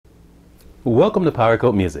Welcome to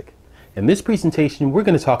PowerCode Music. In this presentation, we're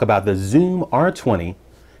going to talk about the Zoom R20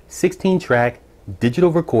 16-track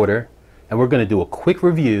digital recorder, and we're going to do a quick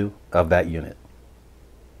review of that unit.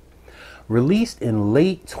 Released in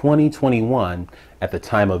late 2021, at the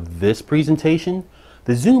time of this presentation,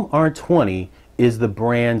 the Zoom R20 is the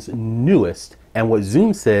brand's newest and what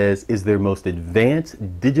Zoom says is their most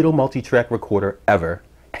advanced digital multi-track recorder ever,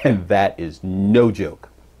 and that is no joke.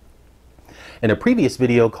 In a previous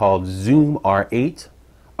video called Zoom R8,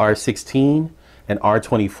 R16, and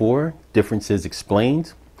R24, Differences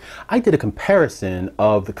Explained, I did a comparison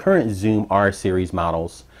of the current Zoom R series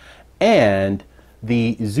models, and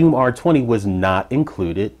the Zoom R20 was not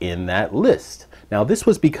included in that list. Now this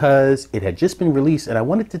was because it had just been released and I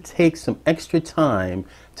wanted to take some extra time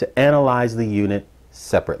to analyze the unit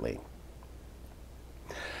separately.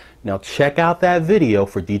 Now check out that video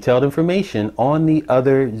for detailed information on the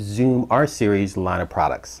other Zoom R series line of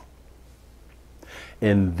products.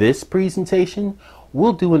 In this presentation,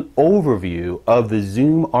 we'll do an overview of the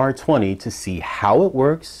Zoom R20 to see how it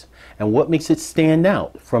works and what makes it stand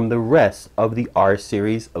out from the rest of the R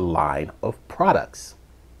series line of products.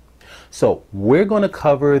 So we're going to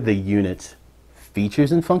cover the unit's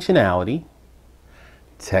features and functionality,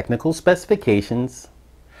 technical specifications,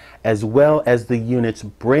 as well as the unit's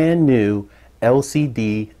brand new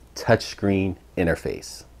LCD touchscreen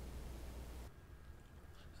interface.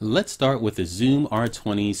 Let's start with the Zoom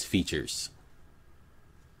R20's features.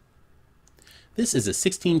 This is a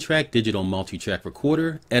 16-track digital multi-track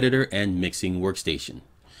recorder, editor, and mixing workstation.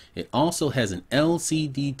 It also has an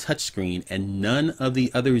LCD touchscreen, and none of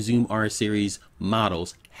the other Zoom R series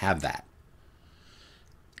models have that.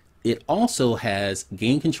 It also has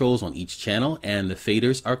gain controls on each channel, and the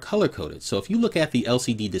faders are color-coded. So if you look at the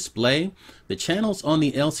LCD display, the channels on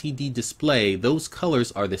the LCD display, those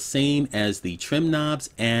colors are the same as the trim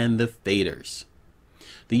knobs and the faders.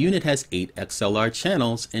 The unit has 8 XLR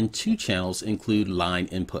channels, and 2 channels include line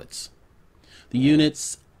inputs. The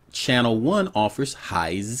unit's channel 1 offers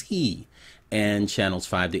high Z, and channels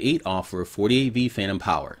 5 to 8 offer 48V phantom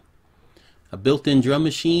power. A built-in drum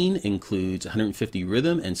machine includes 150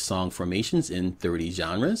 rhythm and song formations in 30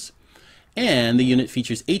 genres. And the unit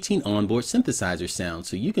features 18 onboard synthesizer sounds,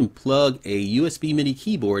 so you can plug a USB MIDI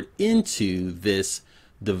keyboard into this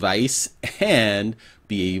device and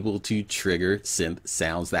be able to trigger synth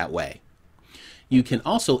sounds that way. You can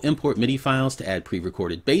also import MIDI files to add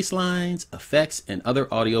pre-recorded bass lines, effects, and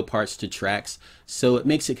other audio parts to tracks, so it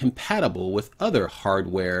makes it compatible with other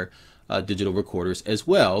hardware digital recorders as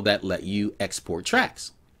well that let you export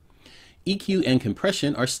tracks. EQ and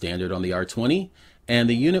compression are standard on the R20, and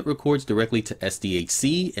the unit records directly to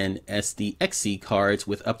SDHC and SDXC cards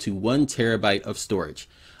with up to 1 terabyte of storage.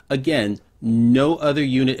 Again, no other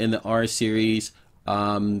unit in the R series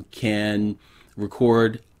can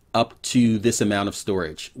record up to this amount of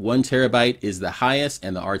storage. 1 terabyte is the highest,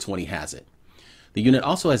 and the R20 has it. The unit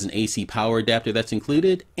also has an AC power adapter that's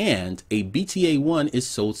included, and a BTA1 is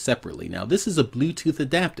sold separately. Now this is a Bluetooth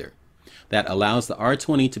adapter that allows the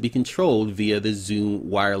R20 to be controlled via the Zoom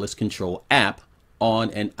Wireless Control app on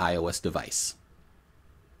an iOS device.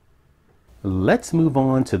 Let's move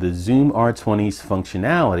on to the Zoom R20's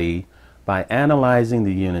functionality by analyzing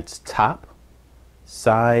the unit's top,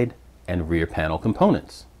 side, and rear panel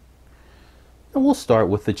components. And we'll start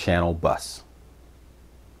with the channel bus.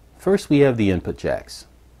 First, we have the input jacks.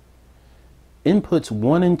 Inputs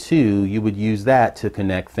 1 and 2, you would use that to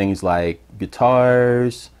connect things like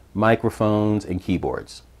guitars, microphones, and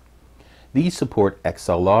keyboards. These support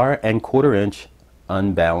XLR and 1/4-inch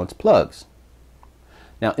unbalanced plugs.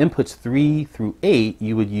 Now, inputs 3 through 8,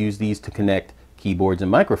 you would use these to connect keyboards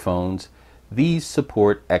and microphones. These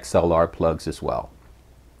support XLR plugs as well.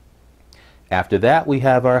 After that, we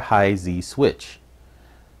have our high Z switch.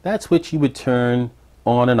 That switch you would turn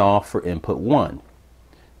on and off for input 1.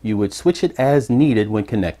 You would switch it as needed when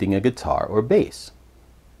connecting a guitar or bass.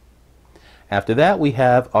 After that, we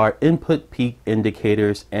have our input peak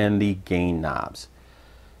indicators and the gain knobs.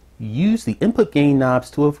 Use the input gain knobs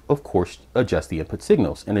to of course adjust the input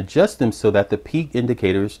signals, and adjust them so that the peak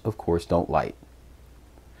indicators of course don't light.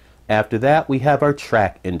 After that, we have our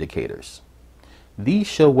track indicators. These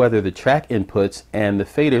show whether the track inputs and the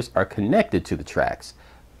faders are connected to the tracks,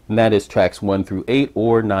 and that is tracks 1 through 8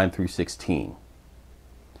 or 9 through 16.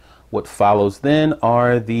 What follows then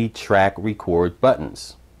are the track record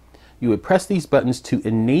buttons. You would press these buttons to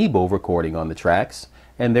enable recording on the tracks,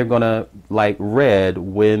 and they're going to light red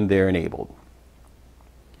when they're enabled.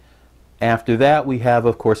 After that, we have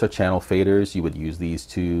of course our channel faders. You would use these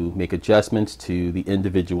to make adjustments to the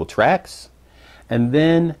individual tracks. And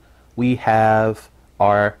then we have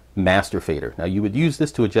our master fader. Now you would use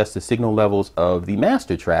this to adjust the signal levels of the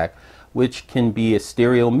master track, which can be a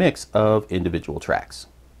stereo mix of individual tracks.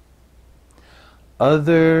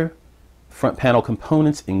 Other front panel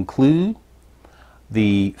components include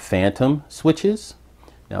the phantom switches.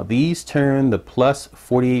 Now these turn the plus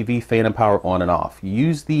 48V phantom power on and off. You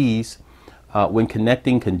use these when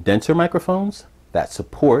connecting condenser microphones that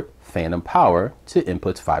support phantom power to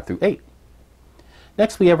inputs 5 through 8.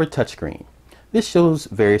 Next we have our touchscreen. This shows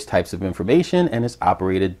various types of information and is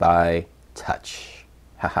operated by touch.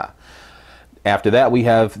 Haha. After that we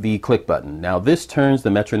have the click button. Now this turns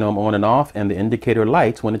the metronome on and off and the indicator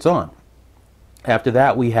lights when it's on. After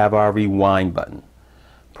that we have our rewind button.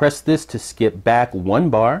 Press this to skip back 1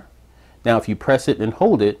 bar. Now if you press it and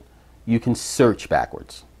hold it, you can search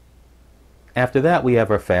backwards. After that we have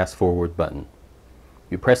our fast forward button.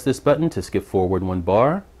 You press this button to skip forward 1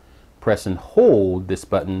 bar. Press and hold this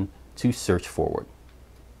button to search forward.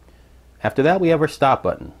 After that we have our stop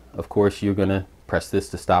button. Of course you're going to press this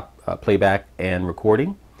to stop playback and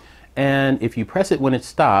recording. And if you press it when it's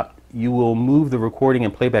stopped, you will move the recording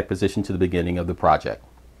and playback position to the beginning of the project.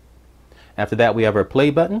 After that we have our play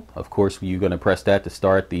button. Of course you're going to press that to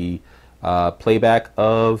start the playback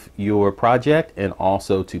of your project and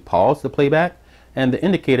also to pause the playback, and the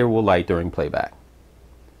indicator will light during playback.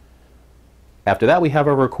 After that we have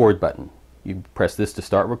our record button. You press this to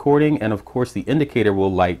start recording, and of course the indicator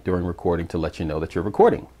will light during recording to let you know that you're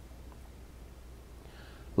recording.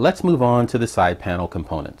 Let's move on to the side panel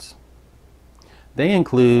components. They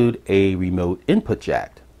include a remote input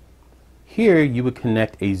jack. Here you would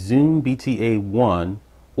connect a Zoom BTA1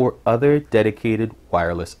 or other dedicated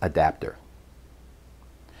wireless adapter.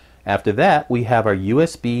 After that we have our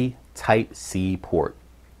USB Type-C port.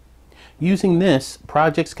 Using this,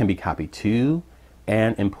 projects can be copied to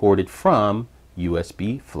and imported from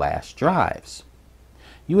USB flash drives.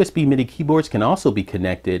 USB MIDI keyboards can also be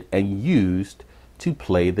connected and used to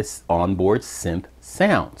play the onboard synth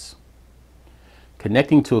sounds.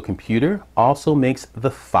 Connecting to a computer also makes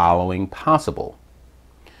the following possible.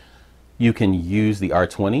 You can use the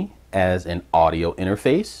R20 as an audio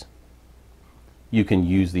interface. You can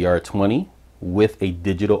use the R20 with a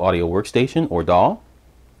digital audio workstation or DAW.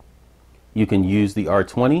 You can use the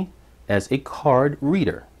R20 as a card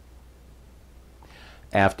reader.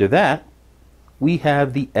 After that, we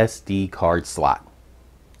have the SD card slot.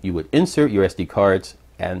 You would insert your SD cards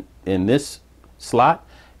and in this slot,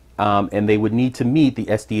 and they would need to meet the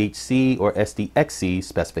SDHC or SDXC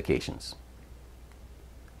specifications.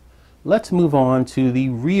 Let's move on to the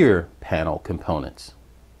rear panel components.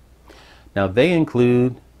 Now they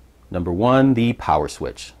include, number 1, the power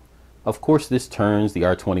switch. Of course this turns the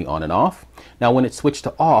R20 on and off. Now when it's switched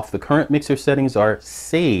to off, the current mixer settings are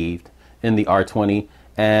saved in the R20,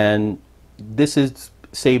 and this is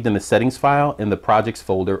saved in the settings file in the projects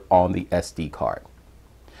folder on the SD card.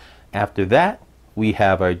 After that we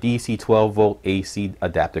have our DC 12 volt AC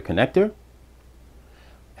adapter connector.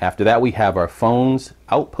 After that we have our phone's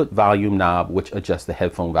output volume knob, which adjusts the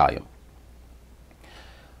headphone volume.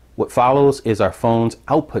 What follows is our phone's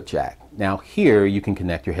output jack. Now here you can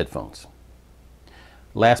connect your headphones.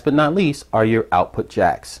 Last but not least are your output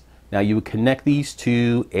jacks. Now you would connect these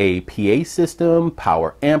to a PA system,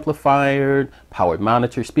 power amplifier, powered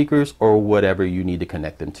monitor speakers, or whatever you need to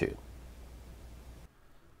connect them to.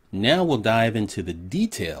 Now we'll dive into the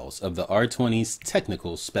details of the R20's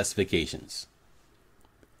technical specifications.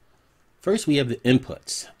 First we have the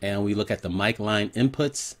inputs, and we look at the mic line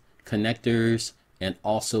inputs, connectors, and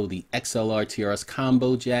also the XLR TRS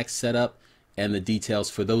combo jack setup and the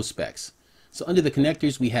details for those specs. So under the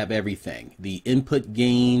connectors we have everything: the input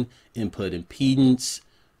gain, input impedance,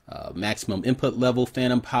 maximum input level,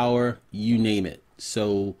 phantom power, you name it.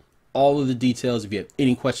 So all of the details, if you have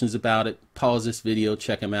any questions about it, pause this video,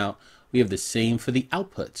 check them out. We have the same for the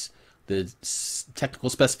outputs, the technical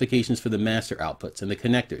specifications for the master outputs and the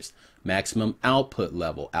connectors, maximum output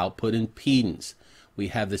level, output impedance. We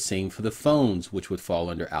have the same for the phones, which would fall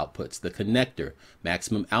under outputs, the connector,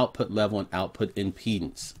 maximum output level, and output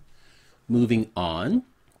impedance. Moving on,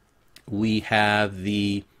 we have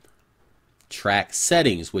the track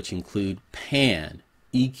settings, which include pan,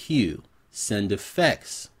 EQ, send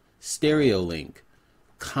effects, stereo link,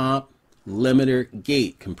 comp, limiter,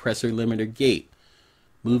 gate, compressor limiter, gate.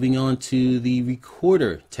 Moving on to the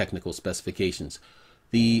recorder technical specifications.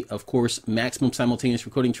 Of course, maximum simultaneous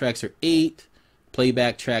recording tracks are 8.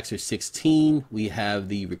 Playback tracks are 16. We have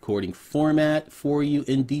the recording format for you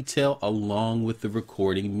in detail along with the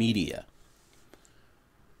recording media.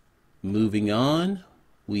 Moving on,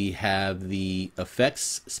 we have the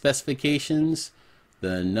effects specifications,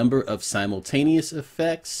 the number of simultaneous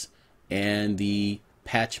effects, and the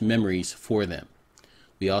patch memories for them.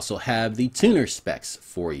 We also have the tuner specs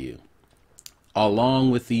for you,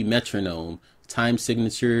 along with the metronome, time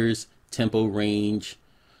signatures, tempo range,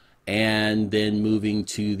 and then moving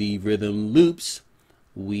to the rhythm loops,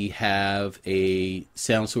 we have a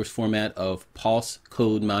sound source format of pulse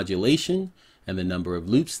code modulation, and the number of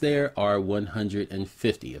loops there are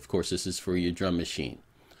 150. Of course, this is for your drum machine.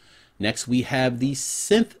 Next, we have the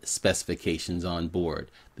synth specifications on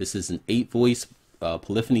board. This is an 8-voice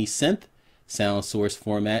polyphony synth. Sound source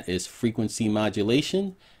format is frequency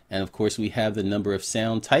modulation, and of course we have the number of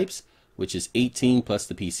sound types, which is 18 plus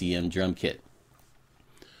the PCM drum kit.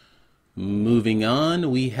 Moving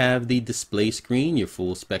on, we have the display screen, your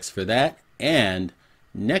full specs for that, and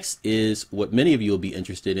next is what many of you will be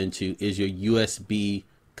interested into is your USB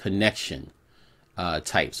connection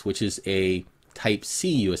types, which is a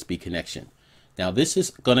Type-C USB connection. Now this is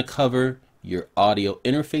going to cover your audio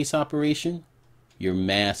interface operation, your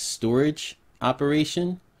mass storage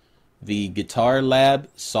operation, the Guitar Lab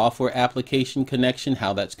software application connection,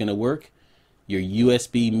 how that's going to work, your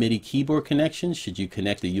USB MIDI keyboard connection, should you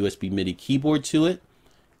connect a USB MIDI keyboard to it,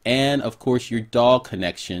 and of course your DAW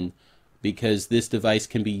connection, because this device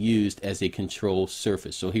can be used as a control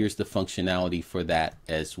surface. So here's the functionality for that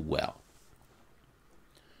as well.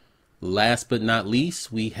 Last but not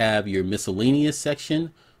least, we have your miscellaneous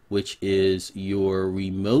section, which is your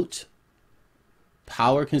remote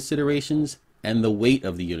power considerations and the weight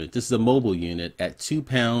of the unit. This is a mobile unit at 2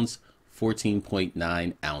 pounds,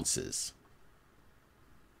 14.9 ounces.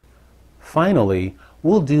 Finally,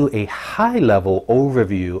 we'll do a high-level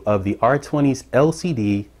overview of the R20's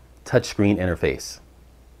LCD touchscreen interface.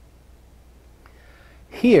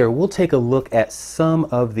 Here, we'll take a look at some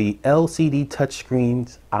of the LCD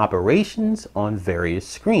touchscreen's operations on various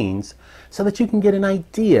screens so that you can get an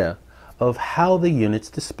idea of how the unit's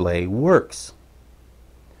display works.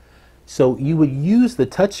 So you would use the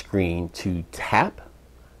touchscreen to tap,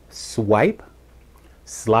 swipe,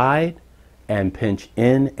 slide, and pinch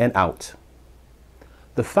in and out.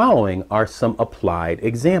 The following are some applied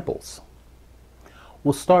examples.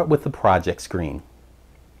 We'll start with the project screen.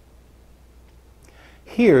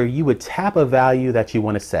 Here you would tap a value that you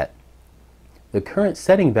want to set. The current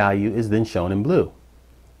setting value is then shown in blue.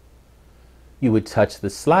 You would touch the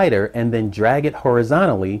slider and then drag it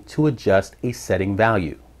horizontally to adjust a setting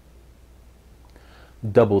value.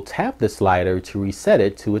 Double tap the slider to reset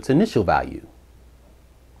it to its initial value.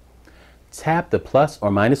 Tap the plus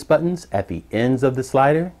or minus buttons at the ends of the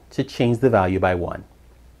slider to change the value by 1.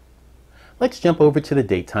 Let's jump over to the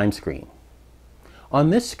date-time screen. On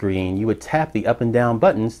this screen, you would tap the up and down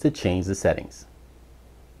buttons to change the settings.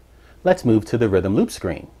 Let's move to the rhythm loop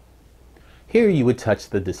screen. Here you would touch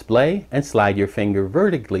the display and slide your finger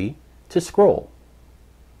vertically to scroll.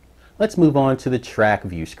 Let's move on to the track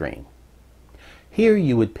view screen. Here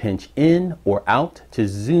you would pinch in or out to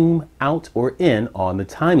zoom out or in on the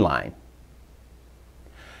timeline.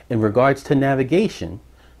 In regards to navigation,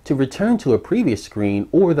 to return to a previous screen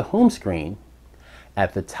or the home screen,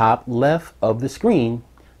 at the top left of the screen,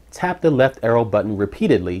 tap the left arrow button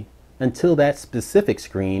repeatedly until that specific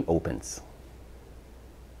screen opens.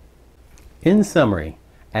 In summary,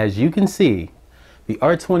 as you can see, the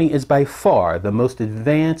R20 is by far the most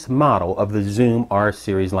advanced model of the Zoom R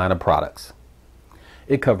series line of products.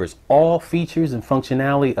 It covers all features and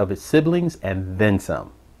functionality of its siblings and then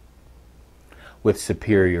some. With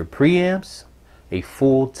superior preamps, a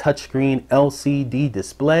full touchscreen LCD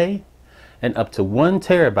display, and up to 1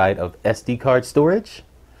 terabyte of SD card storage,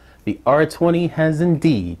 the R20 has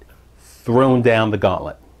indeed thrown down the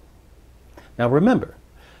gauntlet. Now remember,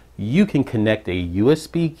 you can connect a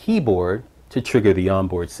USB keyboard to trigger the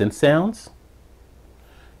onboard synth sounds.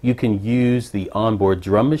 You can use the onboard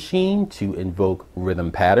drum machine to invoke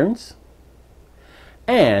rhythm patterns.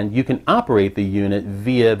 And you can operate the unit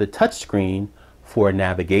via the touchscreen for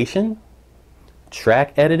navigation,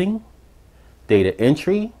 track editing, data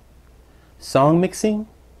entry, song mixing,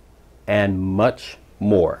 and much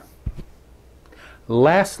more.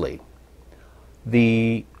 Lastly,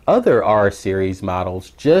 the other R series models,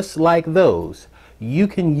 just like those, you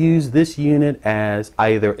can use this unit as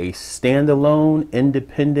either a standalone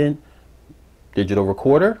independent digital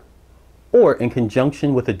recorder or in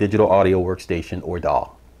conjunction with a digital audio workstation or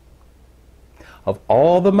DAW. Of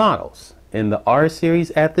all the models in the R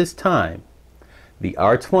series at this time, the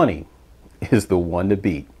R20 is the one to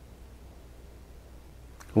beat.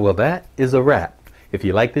 Well, that is a wrap. If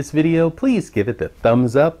you like this video, please give it the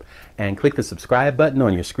thumbs up and click the subscribe button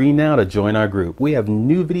on your screen now to join our group. We have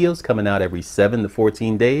new videos coming out every 7 to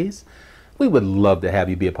 14 days. We would love to have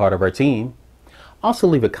you be a part of our team. Also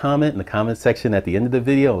leave a comment in the comment section at the end of the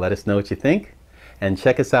video and let us know what you think. And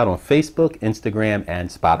check us out on Facebook, Instagram, and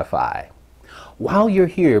Spotify. While you're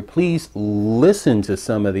here, please listen to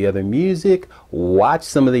some of the other music, watch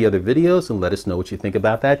some of the other videos, and let us know what you think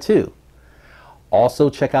about that too. Also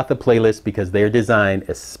check out the playlist because they're designed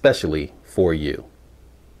especially for you.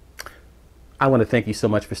 I want to thank you so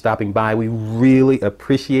much for stopping by. We really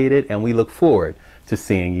appreciate it, and we look forward to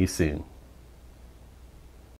seeing you soon.